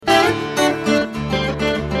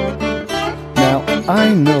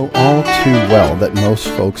I know all too well that most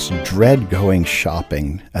folks dread going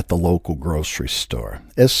shopping at the local grocery store,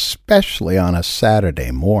 especially on a Saturday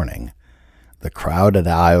morning. The crowded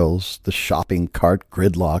aisles, the shopping cart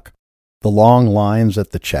gridlock, the long lines at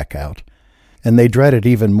the checkout, and they dread it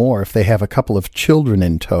even more if they have a couple of children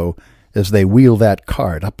in tow as they wheel that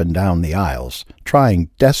cart up and down the aisles, trying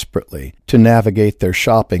desperately to navigate their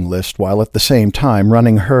shopping list while at the same time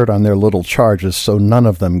running herd on their little charges so none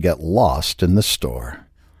of them get lost in the store.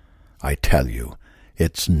 I tell you,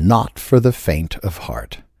 it's not for the faint of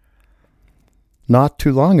heart. Not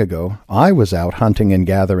too long ago, I was out hunting and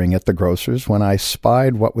gathering at the grocer's when I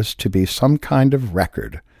spied what was to be some kind of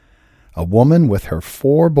record. A woman with her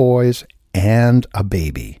 4 boys and a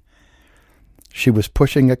baby. She was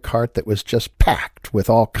pushing a cart that was just packed with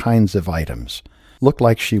all kinds of items. Looked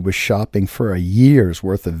like she was shopping for a year's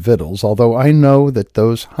worth of victuals, although I know that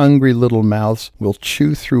those hungry little mouths will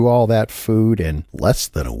chew through all that food in less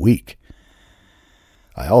than a week.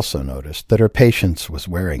 I also noticed that her patience was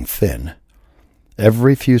wearing thin.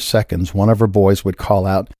 Every few seconds one of her boys would call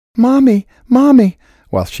out, "Mommy, Mommy,"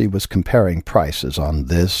 while she was comparing prices on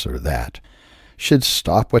this or that. She'd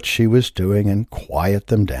stop what she was doing and quiet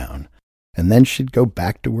them down. And then she'd go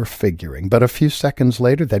back to her figuring, but a few seconds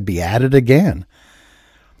later they'd be at it again.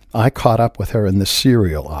 I caught up with her in the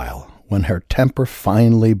cereal aisle when her temper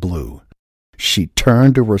finally blew. She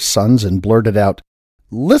turned to her sons and blurted out,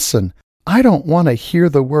 "Listen, I don't want to hear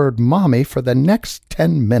the word Mommy for the next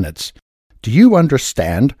 10 minutes. Do you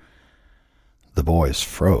understand?" The boys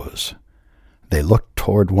froze. They looked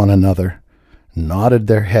toward one another, nodded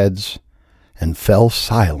their heads, and fell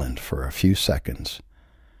silent for a few seconds.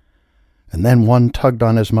 And then one tugged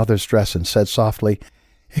on his mother's dress and said softly,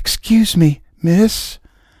 "Excuse me, miss."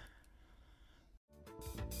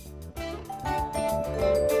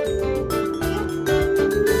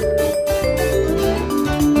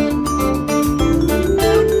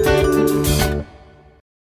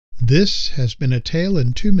 This has been A Tale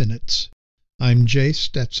in 2 Minutes. I'm Jay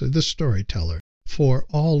Stetzer, the storyteller, for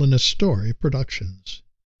All in a Story Productions.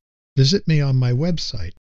 Visit me on my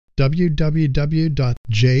website,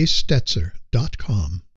 www.jaystetzer.com.